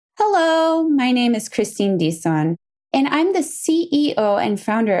Hello, my name is Christine Dison, and I'm the CEO and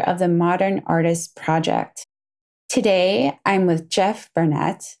founder of the Modern Artist Project. Today, I'm with Jeff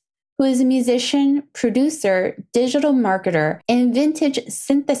Bernett, who is a musician, producer, digital marketer, and vintage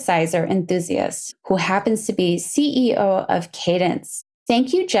synthesizer enthusiast, who happens to be CEO of Cadence.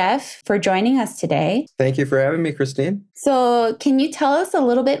 Thank you, Jeff, for joining us today. Thank you for having me, Christine. So, can you tell us a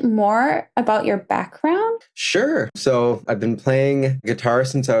little bit more about your background? Sure. So I've been playing guitar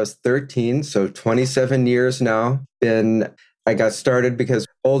since I was 13, so 27 years now. I got started because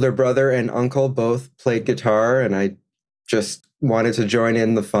older brother and uncle both played guitar, and I just wanted to join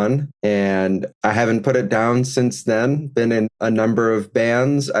in the fun. And I haven't put it down since then. Been in a number of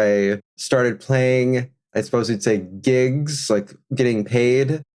bands. I started playing, I suppose you'd say, gigs, like getting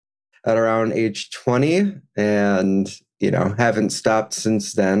paid at around age 20, and haven't stopped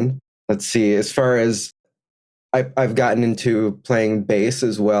since then. Let's see, as far as I've gotten into playing bass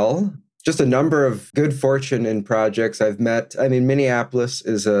as well. Just a number of good fortune in projects I've met. I mean, Minneapolis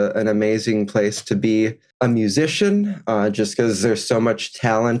is an amazing place to be a musician, just because there's so much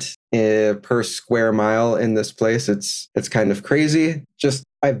talent per square mile in this place. It's kind of crazy.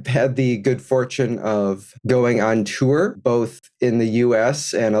 I've had the good fortune of going on tour, both in the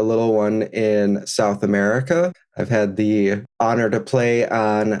US and a little one in South America. I've had the honor to play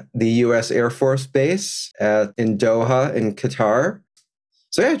on the US Air Force Base in Doha in Qatar.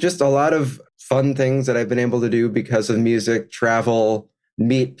 So yeah, just a lot of fun things that I've been able to do because of music, travel,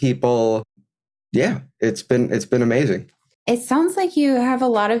 meet people. Yeah, it's been amazing. It sounds like you have a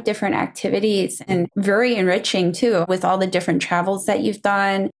lot of different activities and very enriching too, with all the different travels that you've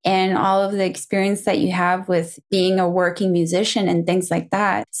done and all of the experience that you have with being a working musician and things like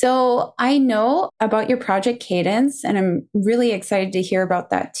that. So I know about your project Cadence, and I'm really excited to hear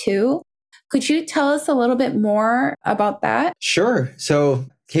about that too. Could you tell us a little bit more about that? Sure. So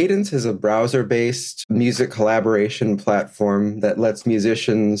Cadence is a browser-based music collaboration platform that lets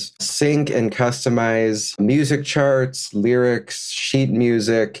musicians sync and customize music charts, lyrics, sheet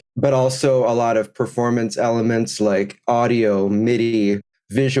music, but also a lot of performance elements like audio, MIDI,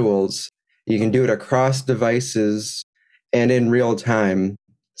 visuals. You can do it across devices and in real time.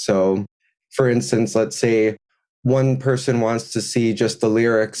 So, for instance, let's say one person wants to see just the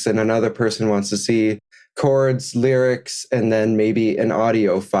lyrics and another person wants to see chords, lyrics, and then maybe an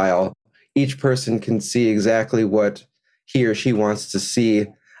audio file. Each person can see exactly what he or she wants to see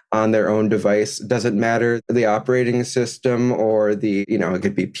on their own device. It doesn't matter the operating system or it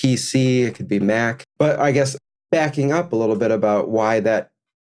could be PC, it could be Mac. But I guess backing up a little bit about why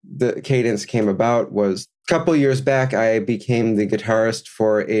the Cadence came about was a couple years back, I became the guitarist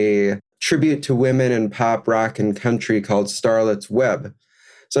for a tribute to women in pop, rock, and country called Starlet's Web.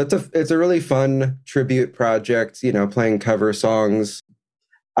 So it's a really fun tribute project, playing cover songs.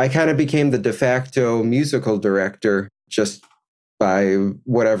 I kind of became the de facto musical director just by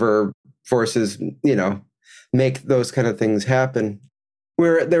whatever forces, make those kind of things happen.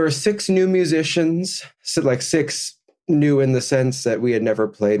 There were 6 new musicians, so like 6 new in the sense that we had never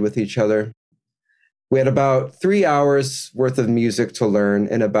played with each other. We had about 3 hours worth of music to learn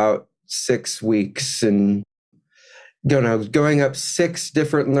in about 6 weeks, and going up 6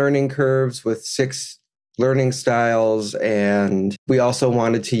 different learning curves with 6 learning styles. And we also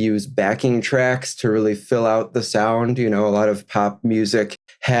wanted to use backing tracks to really fill out the sound. A lot of pop music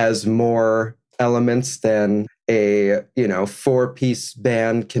has more elements than a 4-piece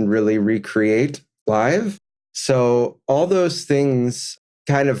band can really recreate live. So all those things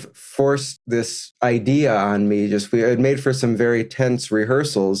kind of forced this idea on me. We had made for some very tense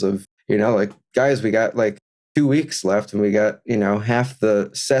rehearsals of, guys, we got 2 weeks left and we got, half the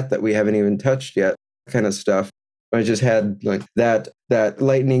set that we haven't even touched yet, kind of stuff. I just had that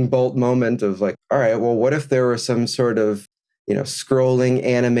lightning bolt moment of all right, well, what if there were some sort of, scrolling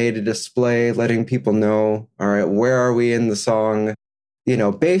animated display letting people know, all right, where are we in the song?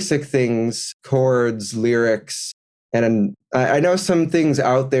 Basic things, chords, lyrics. And I know some things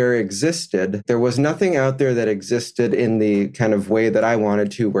out there existed. There was nothing out there that existed in the kind of way that I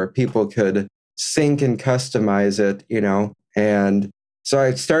wanted to, where people could sync and customize it, And so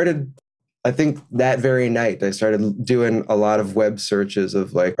I started, I think that very night, I started doing a lot of web searches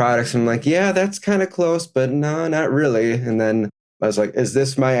of products. I'm yeah, that's kind of close, but no, not really. And then I was is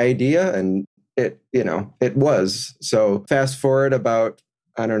this my idea? And it was. So fast forward about,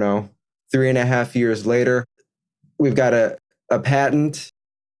 3.5 years later, we've got a patent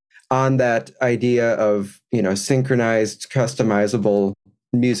on that idea of, synchronized, customizable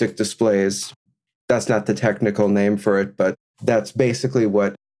music displays. That's not the technical name for it, but that's basically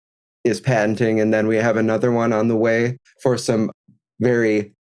what is patenting. And then we have another one on the way for some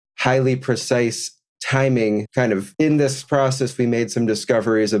very highly precise timing. Kind of in this process, we made some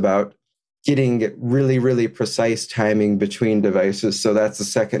discoveries about getting really, really precise timing between devices. So that's the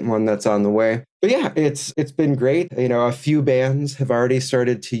second one that's on the way. But yeah, it's been great. A few bands have already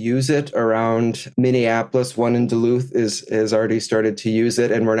started to use it around Minneapolis. One in Duluth is already started to use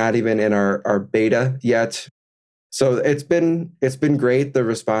it, and we're not even in our beta yet. So it's been great. The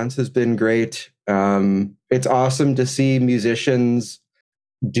response has been great. It's awesome to see musicians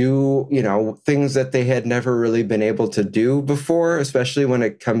do, things that they had never really been able to do before, especially when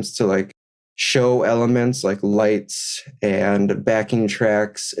it comes to like show elements like lights and backing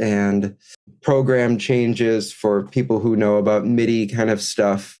tracks and program changes for people who know about MIDI kind of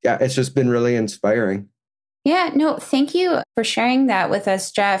stuff. Yeah, it's just been really inspiring. Yeah, no, thank you for sharing that with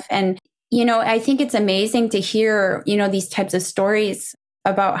us, Jeff. And, I think it's amazing to hear, these types of stories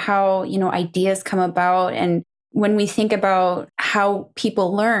about how, ideas come about and when we think about how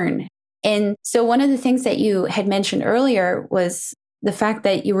people learn. And so one of the things that you had mentioned earlier was the fact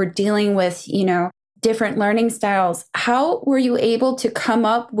that you were dealing with, different learning styles. How were you able to come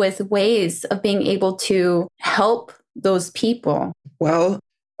up with ways of being able to help those people? Well,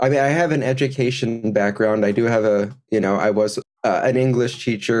 I mean, I have an education background. I do have I was an English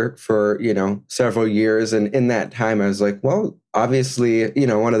teacher for, several years. And in that time, I was like, well, obviously,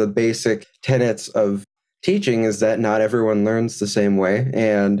 one of the basic tenets of teaching is that not everyone learns the same way.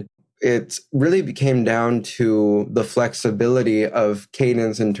 And it really came down to the flexibility of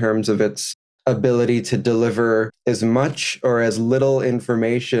cadence in terms of its ability to deliver as much or as little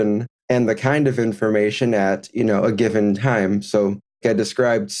information and the kind of information at, a given time. So like I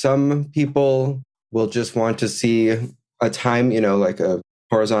described, some people will just want to see a time, like a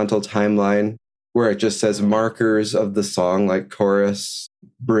horizontal timeline where it just says markers of the song, like chorus,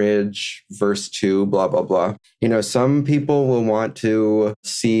 bridge, verse 2, blah, blah, blah. Some people will want to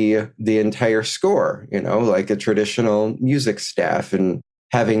see the entire score, like a traditional music staff and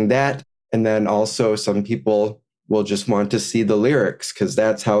having that. And then also some people will just want to see the lyrics because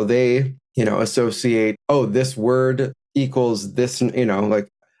that's how they, associate, oh, this word equals this, like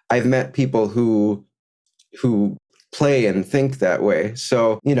I've met people who play and think that way.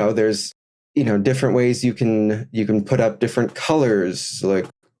 So, there's, different ways you can put up different colors. Like,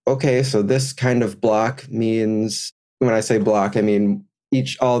 okay, so this kind of block means, when I say block, I mean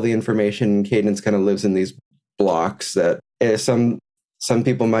all the information in cadence kind of lives in these blocks that some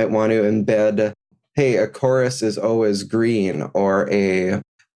people might want to embed, hey, a chorus is always green or a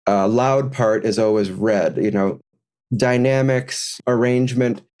loud part is always red, dynamics,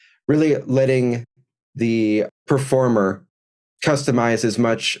 arrangement, really letting the performer customize as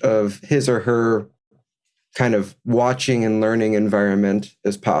much of his or her kind of watching and learning environment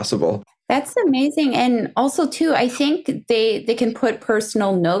as possible. That's amazing. And also too, I think they can put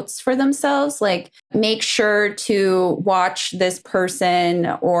personal notes for themselves, like make sure to watch this person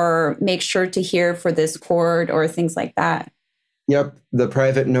or make sure to hear for this chord or things like that. Yep. The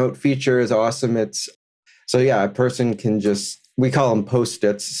private note feature is awesome. A person can we call them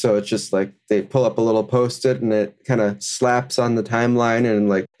Post-its. So it's just like they pull up a little Post-it and it kind of slaps on the timeline and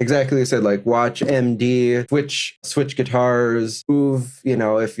like exactly you said, like watch MD, switch guitars, move,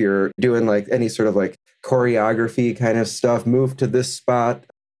 if you're doing like any sort of like choreography kind of stuff, move to this spot.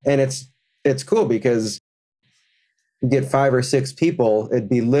 And it's cool because you get 5 or 6 people, it'd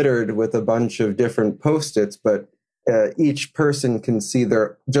be littered with a bunch of different Post-its, but each person can see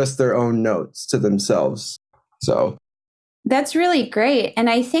their own notes to themselves. So that's really great. And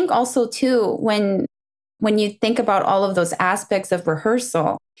I think also too, when you think about all of those aspects of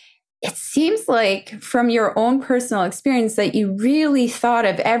rehearsal, it seems like from your own personal experience that you really thought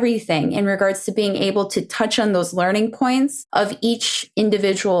of everything in regards to being able to touch on those learning points of each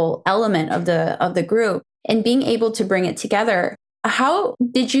individual element of the group and being able to bring it together. How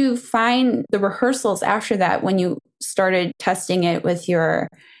did you find the rehearsals after that when you started testing it with your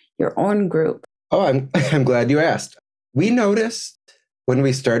own group? Oh, I'm glad you asked. We noticed when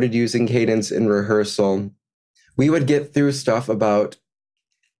we started using cadence in rehearsal, we would get through stuff about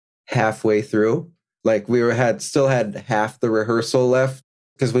halfway through. Like we still had half the rehearsal left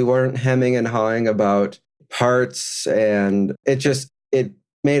because we weren't hemming and hawing about parts, and it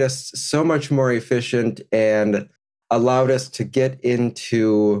made us so much more efficient and allowed us to get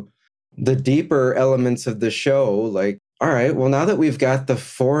into the deeper elements of the show. Like, all right, well, now that we've got the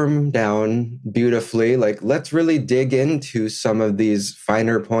form down beautifully, like let's really dig into some of these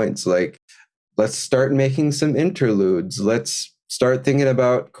finer points. Like, let's start making some interludes. Let's start thinking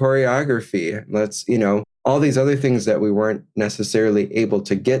about choreography. Let's, all these other things that we weren't necessarily able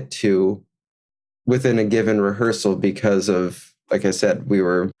to get to within a given rehearsal because of like I said, we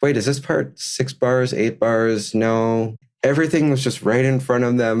were, wait, is this part 6 bars, 8 bars? No. Everything was just right in front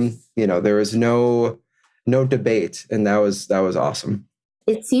of them. There was no debate. And that was awesome.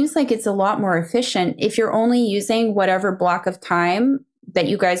 It seems like it's a lot more efficient if you're only using whatever block of time that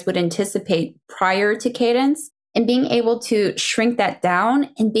you guys would anticipate prior to cadence, and being able to shrink that down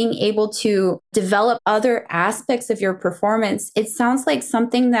and being able to develop other aspects of your performance. It sounds like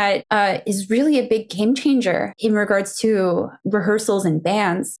something that is really a big game changer in regards to rehearsals and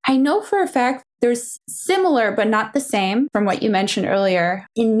bands. I know for a fact there's similar, but not the same from what you mentioned earlier.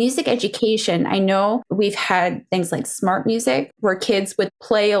 In music education, I know we've had things like smart music where kids would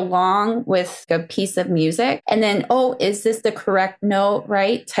play along with a piece of music and then, oh, is this the correct note,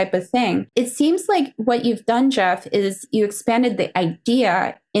 right? Type of thing. It seems like what you've done, Jeff, is you expanded the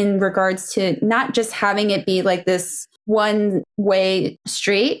idea in regards to not just having it be like this one-way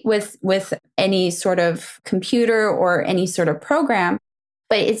street with any sort of computer or any sort of program,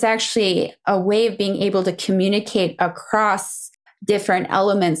 but it's actually a way of being able to communicate across different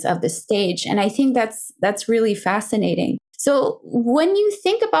elements of the stage. And I think that's really fascinating. So when you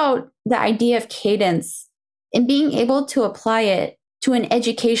think about the idea of cadence and being able to apply it to an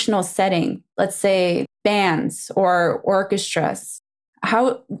educational setting, let's say bands or orchestras,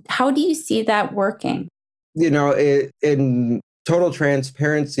 how do you see that working? In total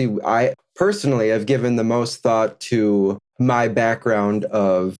transparency, I personally have given the most thought to my background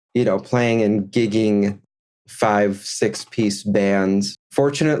of, playing and gigging 5-6 piece bands.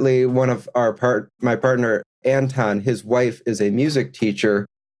 Fortunately, one of my partner, Anton, his wife is a music teacher.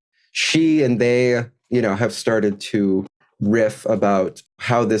 She and they, have started to riff about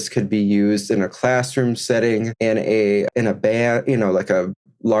how this could be used in a classroom setting, in a band, like a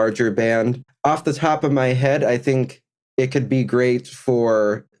larger band. Off the top of my head, I think it could be great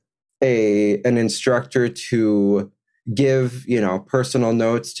for an instructor to give, personal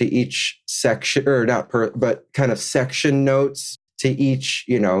notes to each section, or but kind of section notes to each,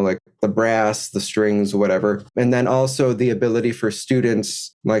 like the brass, the strings, whatever. And then also the ability for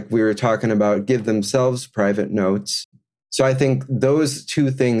students, like we were talking about, give themselves private notes. So I think those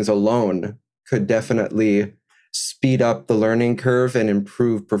two things alone could definitely speed up the learning curve and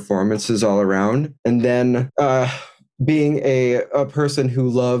improve performances all around. And then being a person who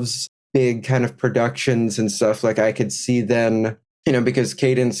loves big kind of productions and stuff, like I could see then, because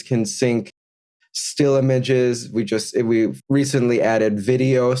Cadence can sync still images. We recently added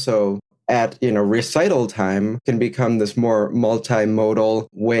video. So at, recital time can become this more multimodal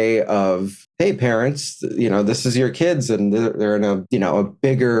way of, hey, parents, this is your kids and they're in a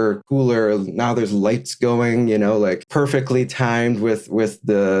bigger, cooler, now there's lights going, like perfectly timed with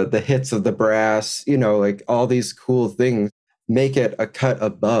the hits of the brass, like all these cool things make it a cut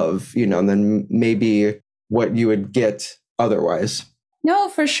above, than maybe what you would get otherwise. No,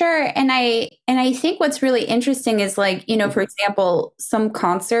 for sure. And I think what's really interesting is like, for example, some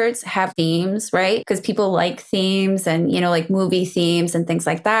concerts have themes, right? Because people like themes and, like movie themes and things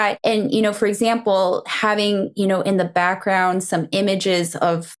like that. And, for example, having, in the background, some images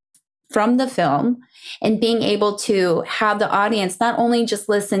from the film and being able to have the audience not only just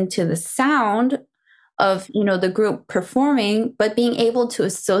listen to the sound of, the group performing, but being able to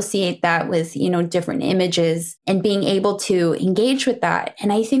associate that with, different images and being able to engage with that.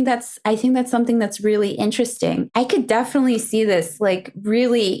 And I think that's something that's really interesting. I could definitely see this like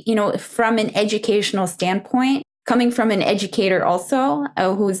really, from an educational standpoint, coming from an educator also,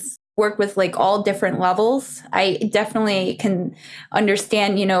 who's worked with like all different levels. I definitely can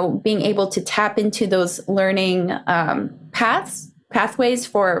understand, being able to tap into those learning pathways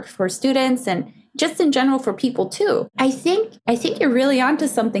for students and just in general for people too. I think you're really onto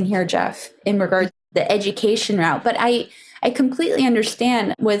something here, Jeff, in regards to the education route. But I completely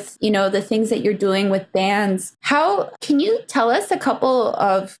understand with, the things that you're doing with bands. How can you tell us a couple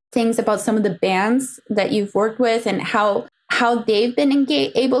of things about some of the bands that you've worked with and how they've been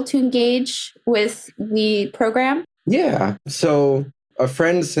able to engage with the program? Yeah. So a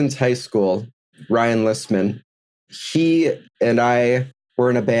friend since high school, Ryan Listman, he and I were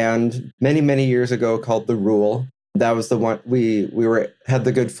in a band many, many years ago called The Rule. That was the one we had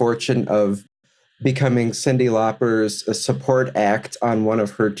the good fortune of becoming Cyndi Lauper's support act on one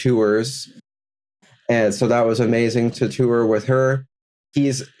of her tours. And so that was amazing to tour with her.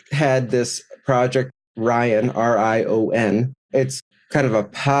 He's had this project, Ryan, Rion. It's kind of a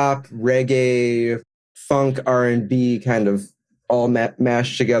pop, reggae, funk, R&B kind of all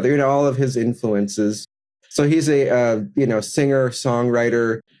mashed together, all of his influences. So he's a singer,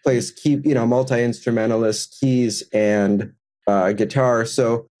 songwriter, plays multi-instrumentalist, keys and guitar.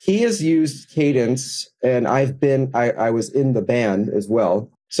 So he has used Cadence, and I was in the band as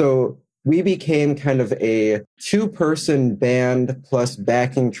well. So we became kind of a two-person band plus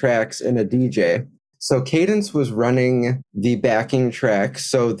backing tracks and a DJ. So Cadence was running the backing tracks.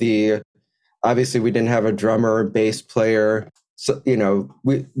 So obviously we didn't have a drummer, bass player. So,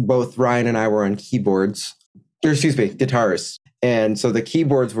 we both Ryan and I were on keyboards, or excuse me, guitars. And so the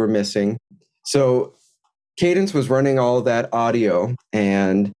keyboards were missing. So Cadence was running all that audio.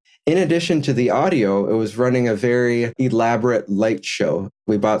 And in addition to the audio, it was running a very elaborate light show.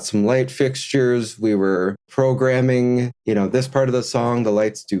 We bought some light fixtures. We were programming, this part of the song, the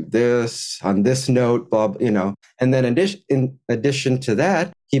lights do this on this note, blah, And then in addition to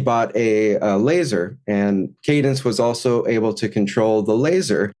that, he bought a laser, and Cadence was also able to control the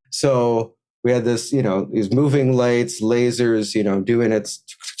laser. So we had this, these moving lights, lasers, doing its,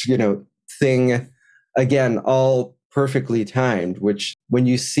 thing. Again, all perfectly timed, which when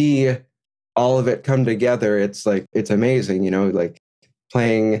you see all of it come together, it's amazing, like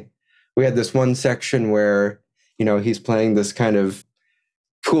playing. We had this one section where, he's playing this kind of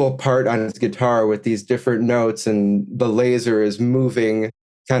cool part on his guitar with these different notes, and the laser is moving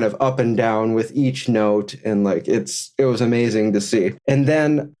kind of up and down with each note. And it was amazing to see. And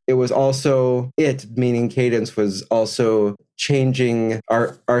then it was also meaning Cadence was also changing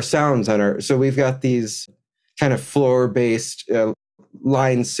our sounds so we've got these kind of floor-based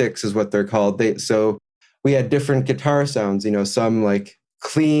line 6 is what they're called. So we had different guitar sounds, some like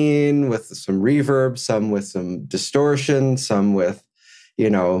clean with some reverb, some with some distortion, some with,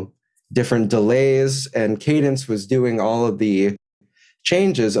 different delays. And Cadence was doing all of the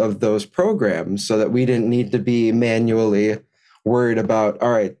changes of those programs so that we didn't need to be manually worried about, all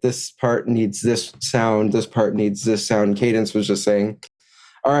right, this part needs this sound, this part needs this sound. Cadence was just saying,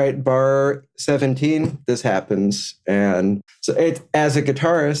 all right, bar 17, this happens. And so as a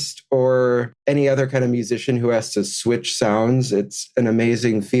guitarist or any other kind of musician who has to switch sounds, it's an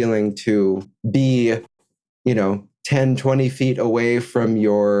amazing feeling to be, 10, 20 feet away from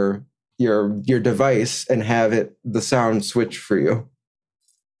your device and have the sound switch for you.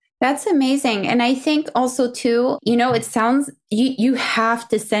 That's amazing. And I think also too, it sounds, you have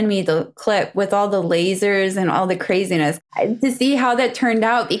to send me the clip with all the lasers and all the craziness to see how that turned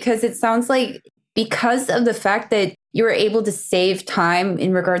out, because it sounds like because of the fact that you were able to save time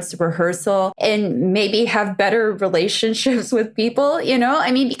in regards to rehearsal and maybe have better relationships with people,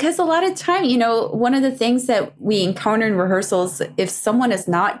 because a lot of time, one of the things that we encounter in rehearsals, if someone is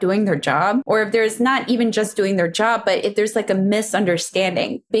not doing their job, or if there's not even just doing their job, but if there's like a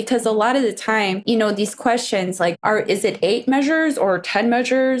misunderstanding, because a lot of the time, these questions like, is it 8 measures or 10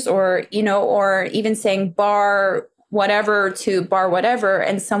 measures, or, or even saying bar whatever to bar whatever,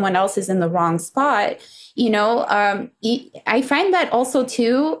 and someone else is in the wrong spot. I find that also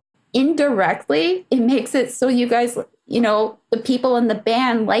too, indirectly, it makes it so you guys, the people in the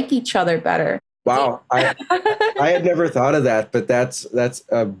band like each other better. Wow. I had never thought of that, but that's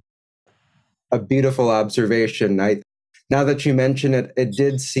a beautiful observation. Now that you mention it, it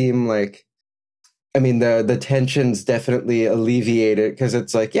did seem like, the tensions definitely alleviated, because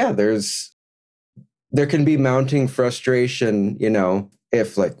it's like, yeah, there can be mounting frustration,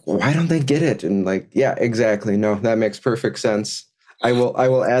 if why don't they get it? And yeah, exactly. No, that makes perfect sense. I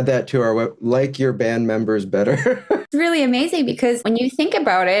will add that to our like your band members better. It's really amazing, because when you think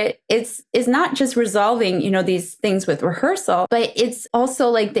about it, it's not just resolving, these things with rehearsal, but it's also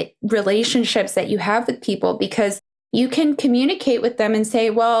like the relationships that you have with people, because you can communicate with them and say,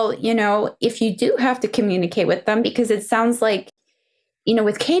 well, if you do have to communicate with them, because it sounds like,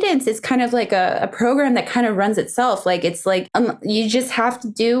 with Cadence, it's kind of like a program that kind of runs itself. It's like you just have to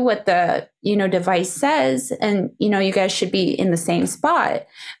do what the, device says, and, you guys should be in the same spot.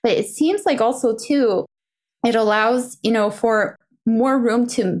 But it seems like also too, it allows, for more room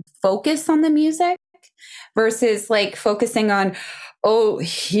to focus on the music versus focusing on, oh,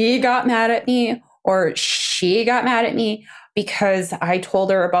 he got mad at me or she got mad at me because I told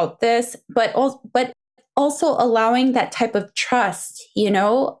her about this, but also allowing that type of trust,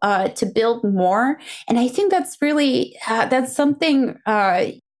 to build more. And I think that's really, that's something,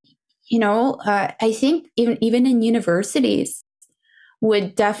 I think even in universities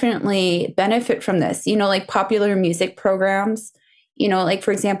would definitely benefit from this, popular music programs,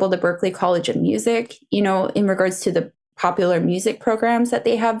 for example, the Berklee College of Music, in regards to the popular music programs that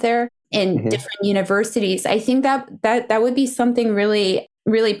they have there in different universities. I think that would be something really,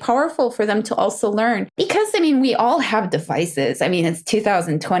 really powerful for them to also learn, because we all have devices. It's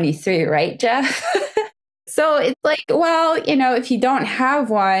 2023, right, Jeff? So it's like, well, if you don't have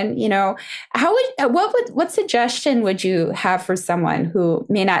one, how what suggestion would you have for someone who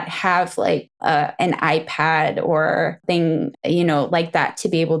may not have like an iPad or thing, like that to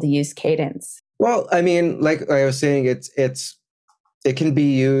be able to use Cadence? Well, I mean, like I was saying, it can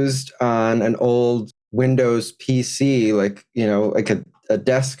be used on an old Windows PC, like, like a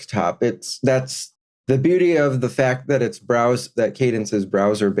desktop. That's the beauty of the fact that that Cadence is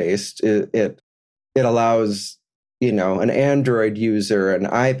browser based. It allows, an Android user, an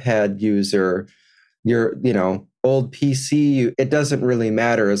iPad user, your, old PC, it doesn't really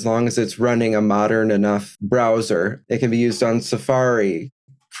matter as long as it's running a modern enough browser. It can be used on Safari,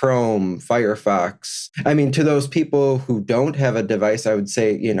 Chrome, Firefox. I mean, to those people who don't have a device, I would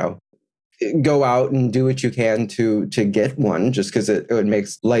say, go out and do what you can to get one, just because it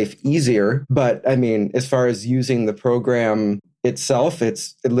makes life easier. But I mean, as far as using the program itself,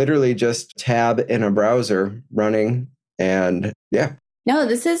 it's literally just tab in a browser running, and yeah. No,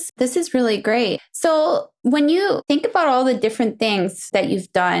 this is really great. So when you think about all the different things that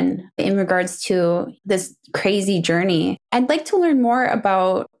you've done in regards to this crazy journey, I'd like to learn more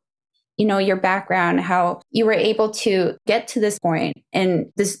about your background, how you were able to get to this point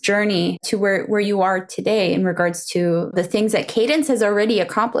and this journey to where you are today in regards to the things that Cadence has already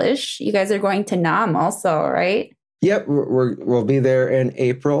accomplished. You guys are going to NAM also, right? Yep, we'll be there in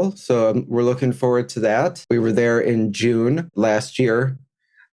April, so we're looking forward to that. We were there in June last year,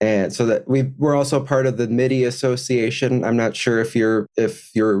 and so that we're also part of the MIDI Association. I'm not sure if your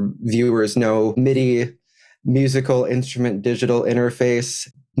viewers know MIDI, Musical Instrument Digital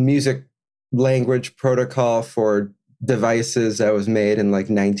Interface, music language protocol for devices that was made in like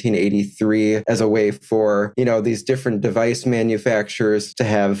 1983 as a way for these different device manufacturers to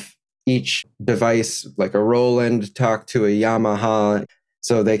have each device, like a Roland, talk to a Yamaha.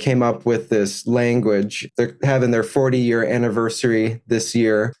 So they came up with this language. They're having their 40-year anniversary this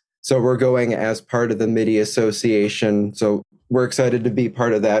year. So we're going as part of the MIDI Association. So we're excited to be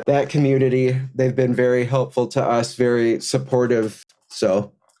part of that community. They've been very helpful to us, very supportive.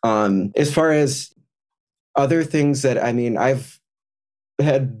 So as far as other things that, I mean, I've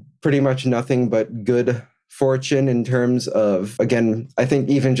had pretty much nothing but good fortune in terms of, again, I think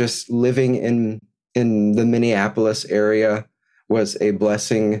even just living in the Minneapolis area was a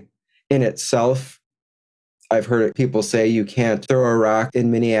blessing in itself. I've heard people say you can't throw a rock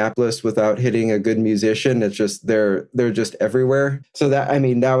in Minneapolis without hitting a good musician. It's just they're just everywhere. So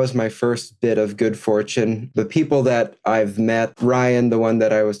that was my first bit of good fortune. The people that I've met, Ryan, the one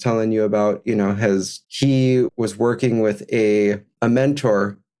that I was telling you about, he was working with a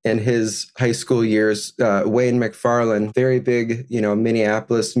mentor in his high school years, Wayne McFarland, very big,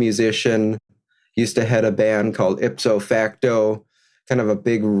 Minneapolis musician, used to head a band called Ipso Facto, kind of a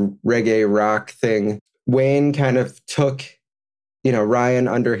big reggae rock thing. Wayne kind of took, Ryan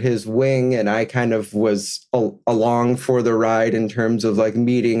under his wing, and I kind of was along for the ride in terms of like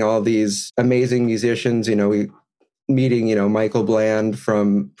meeting all these amazing musicians, meeting, Michael Bland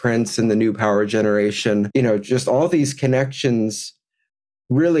from Prince and the New Power Generation, just all these connections.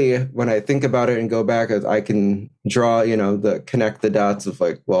 Really, when I think about it and go back, I can draw, connect the dots of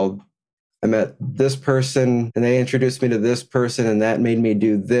like, well, I met this person and they introduced me to this person and that made me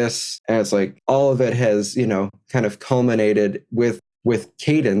do this. And it's like all of it has, kind of culminated with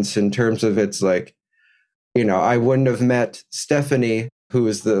Cadence in terms of it's like, I wouldn't have met Stephanie, who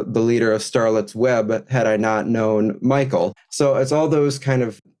is the leader of Starlet's Web, had I not known Michael. So it's all those kind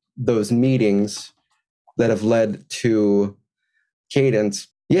of those meetings that have led to Cadence.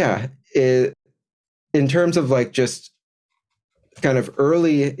 Yeah. In terms of like just kind of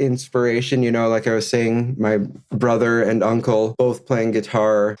early inspiration, like I was saying, my brother and uncle both playing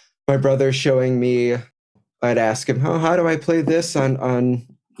guitar. My brother showing me, I'd ask him, how do I play this on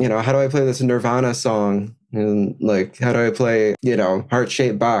how do I play this Nirvana song? And like, how do I play,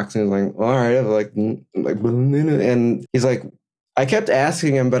 Heart-Shaped Box? And he's like, all right, and he's like, I kept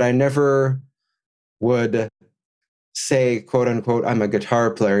asking him, but I never would say, quote unquote, I'm a guitar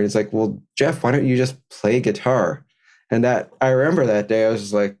player. And he's like, well, Jeff, why don't you just play guitar? And that, I remember that day, I was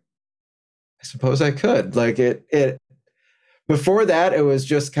just like, I suppose I could. Like it before that, it was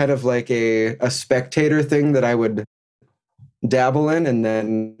just kind of like a spectator thing that I would dabble in. And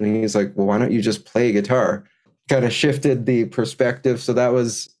then he's like, well, why don't you just play guitar? Kind of shifted the perspective. So that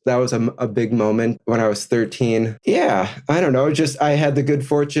was a big moment when I was 13. Yeah, I don't know. Just I had the good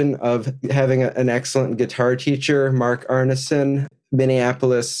fortune of having an excellent guitar teacher, Mark Arneson,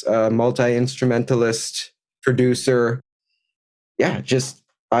 Minneapolis multi-instrumentalist, producer. Yeah, just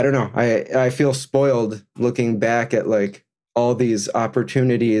I don't know. I feel spoiled looking back at like all these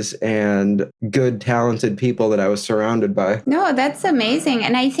opportunities and good, talented people that I was surrounded by. No, that's amazing.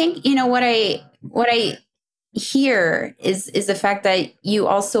 And I think, what I hear is the fact that you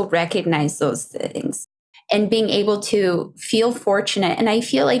also recognize those things and being able to feel fortunate. And I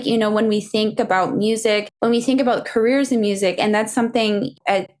feel like, when we think about music, when we think about careers in music, and that's something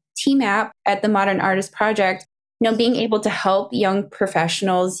at TMAP, at the Modern Artist Project, being able to help young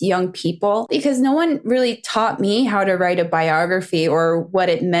professionals, young people, because no one really taught me how to write a biography or what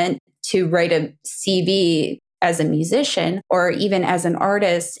it meant to write a CV as a musician or even as an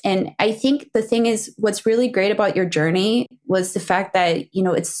artist. And I think the thing is, what's really great about your journey was the fact that,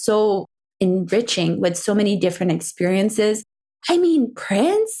 it's so enriching with so many different experiences. I mean,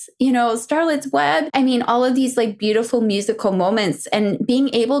 Prince, Starlet's Web. I mean, all of these like beautiful musical moments and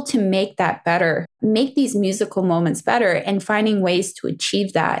being able to make that better, make these musical moments better and finding ways to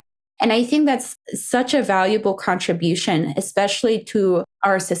achieve that. And I think that's such a valuable contribution, especially to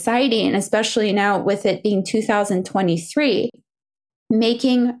our society, and especially now with it being 2023,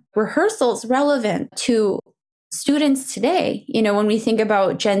 making rehearsals relevant to students today. When we think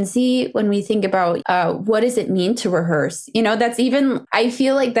about Gen Z, when we think about what does it mean to rehearse, that's even, I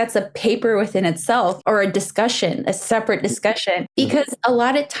feel like that's a paper within itself, or a discussion, a separate discussion, because a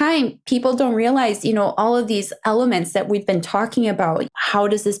lot of time people don't realize, all of these elements that we've been talking about. How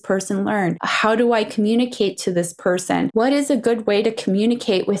does this person learn? How do I communicate to this person? What is a good way to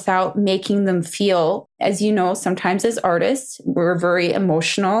communicate without making them feel, as you know, sometimes as artists, we're very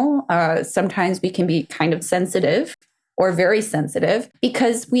emotional. Sometimes we can be kind of sensitive or very sensitive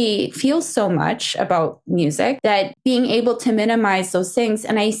because we feel so much about music, that being able to minimize those things.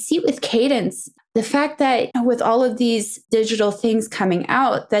 And I see with Cadence, the fact that with all of these digital things coming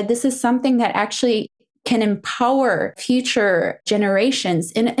out, that this is something that actually can empower future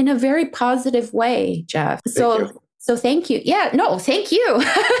generations in a very positive way, Jeff. So thank you. Yeah, no, thank you.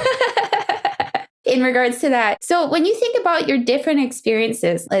 In regards to that. So when you think about your different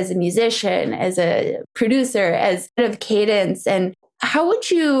experiences as a musician, as a producer, as head of Cadence, and how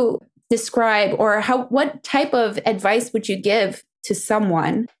would you describe, or what type of advice would you give to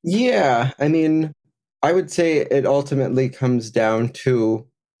someone? Yeah, I mean, I would say it ultimately comes down to,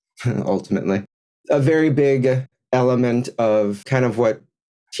 ultimately, a very big element of kind of what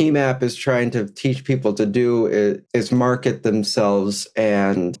TMAP is trying to teach people to do is market themselves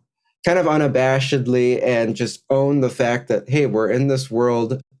and kind of unabashedly and just own the fact that, hey, we're in this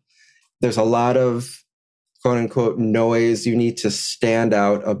world. There's a lot of quote unquote noise. You need to stand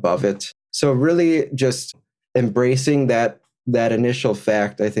out above it. So really just embracing that initial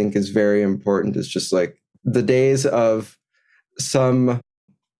fact, I think, is very important. It's just like the days of some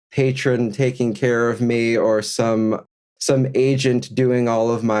patron taking care of me or some agent doing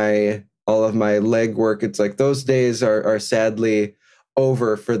all of my legwork. It's like those days are sadly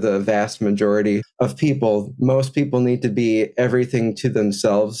over for the vast majority of people. Most people need to be everything to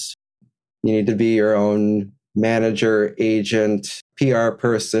themselves. You need to be your own manager, agent, PR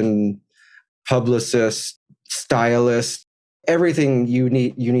person, publicist, stylist, everything you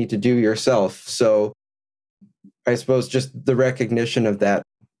need to do yourself. So I suppose just the recognition of that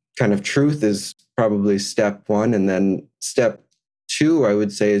kind of truth is probably step one. And then step two, I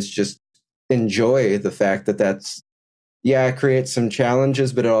would say, is just enjoy the fact that it creates some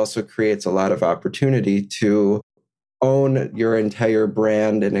challenges, but it also creates a lot of opportunity to own your entire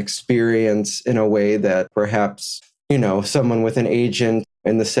brand and experience in a way that perhaps, someone with an agent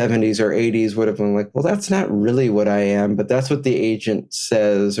in the 70s or 80s would have been like, well, that's not really what I am, but that's what the agent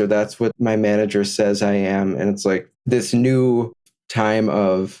says, or that's what my manager says I am. And it's like this new time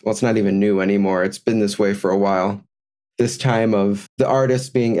of, well, it's not even new anymore. It's been this way for a while. This time of the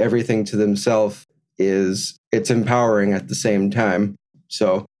artist being everything to themselves it's empowering at the same time.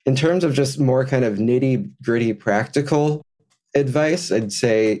 So in terms of just more kind of nitty gritty practical advice, I'd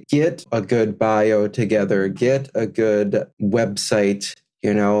say get a good bio together, get a good website,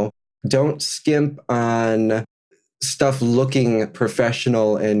 don't skimp on stuff looking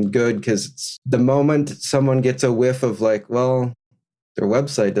professional and good, because the moment someone gets a whiff of like, well, their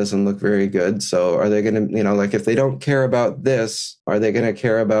website doesn't look very good. So are they going to, like if they don't care about this, are they going to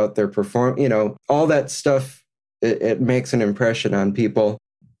care about their all that stuff, it makes an impression on people.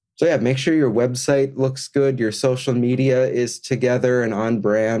 So yeah, make sure your website looks good. Your social media is together and on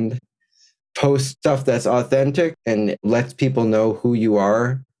brand. Post stuff that's authentic and lets people know who you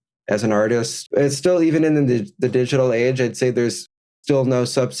are as an artist. It's still, even in the digital age, I'd say there's still no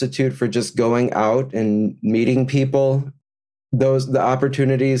substitute for just going out and meeting people the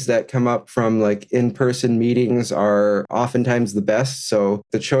opportunities that come up from like in-person meetings are oftentimes the best. So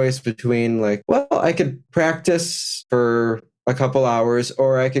the choice between like, well, I could practice for a couple hours,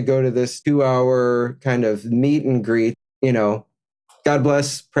 or I could go to this 2-hour kind of meet and greet, God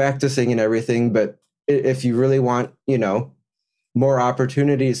bless practicing and everything. But if you really want, more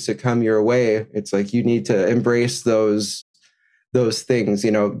opportunities to come your way, it's like you need to embrace those things.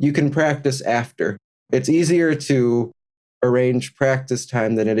 You can practice after. It's easier to arrange practice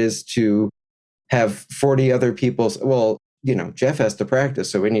time than it is to have 40 other people's, well, Jeff has to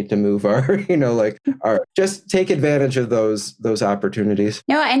practice, so we need to move our, just take advantage of those opportunities.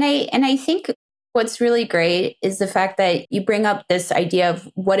 No, and I think what's really great is the fact that you bring up this idea of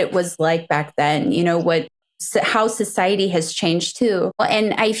what it was like back then, how society has changed too.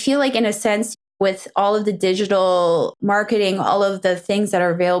 And I feel like in a sense, with all of the digital marketing, all of the things that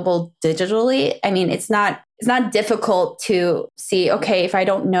are available digitally, I mean, it's not difficult to see, okay, if I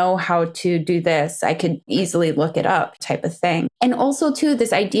don't know how to do this, I could easily look it up type of thing. And also too,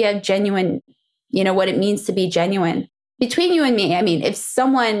 this idea of genuine, what it means to be genuine. Between you and me, I mean, if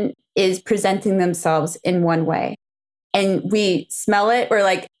someone is presenting themselves in one way and we smell it, or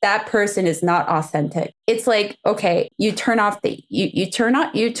like that person is not authentic, it's like, okay, you turn off you turn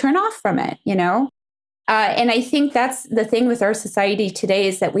off from it, and I think that's the thing with our society today,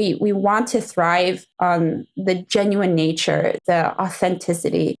 is that we want to thrive on the genuine nature, the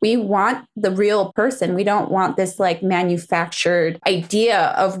authenticity. We want the real person. We don't want this like manufactured idea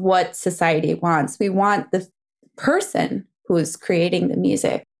of what society wants. We want the person who's creating the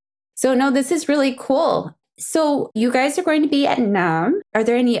music. So no, this is really cool. So you guys are going to be at NAMM. Are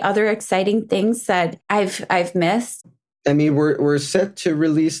there any other exciting things that I've missed? I mean, we're set to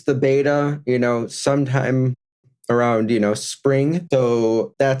release the beta, sometime around, spring.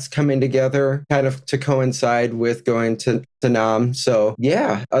 So that's coming together kind of to coincide with going to NAMM. So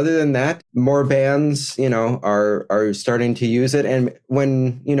yeah, other than that, more bands, are starting to use it. And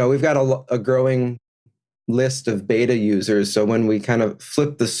when, we've got a growing list of beta users. So when we kind of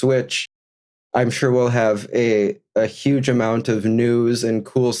flip the switch, I'm sure we'll have a huge amount of news and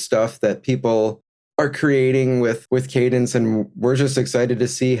cool stuff that people are creating with Cadence, and we're just excited to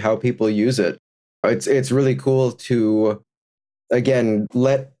see how people use it. It's really cool to, again,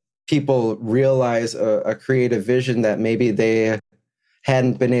 let people realize a creative vision that maybe they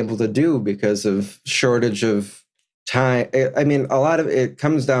hadn't been able to do because of shortage of time. I mean, a lot of it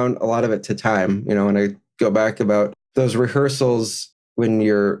comes down, a lot of it to time, when I go back about those rehearsals, when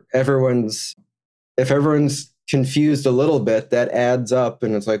if everyone's confused a little bit, that adds up.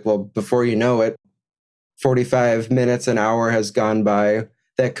 And it's like, well, before you know it, 45 minutes, an hour has gone by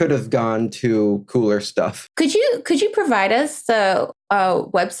that could have gone to cooler stuff. Could you provide us the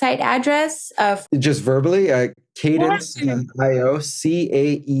website address of just verbally? Cadence.io,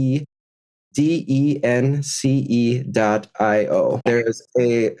 CAEDENCE.io. There's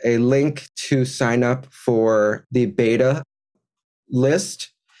a link to sign up for the beta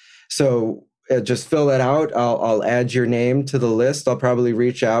list. So just fill that out. I'll add your name to the list. I'll probably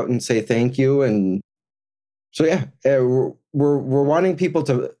reach out and say thank you. And so yeah, we're wanting people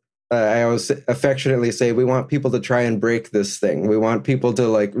to. I always affectionately say we want people to try and break this thing. We want people to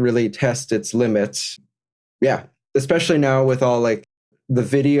like really test its limits. Yeah, especially now with all like the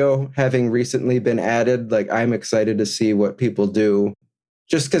video having recently been added. Like I'm excited to see what people do.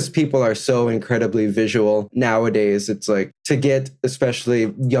 Just because people are so incredibly visual nowadays, it's like to get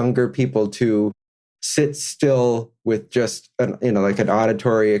especially younger people to sit still with just like an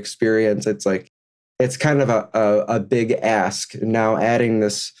auditory experience. It's like it's kind of a big ask. Now adding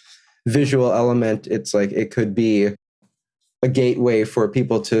this visual element, it's like it could be a gateway for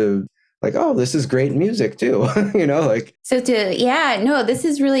people to like, oh, this is great music too, this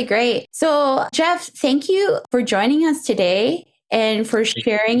is really great. So Jeff, thank you for joining us today and for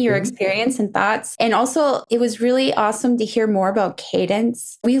sharing your experience and thoughts. And also, it was really awesome to hear more about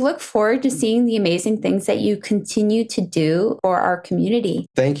Cadence. We look forward to seeing the amazing things that you continue to do for our community.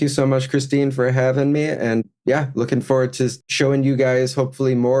 Thank you so much, Christine, for having me. And yeah, looking forward to showing you guys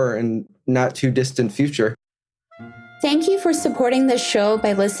hopefully more in not too distant future. Thank you for supporting the show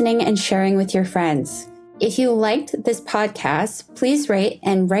by listening and sharing with your friends. If you liked this podcast, please rate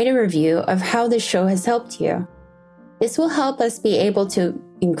and write a review of how the show has helped you. This will help us be able to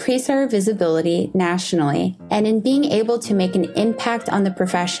increase our visibility nationally and in being able to make an impact on the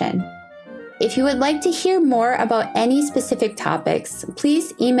profession. If you would like to hear more about any specific topics,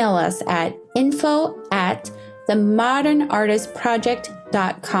 please email us at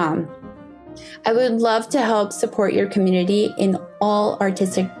info@themodernartistproject.com. I would love to help support your community in all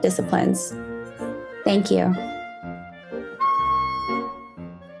artistic disciplines. Thank you.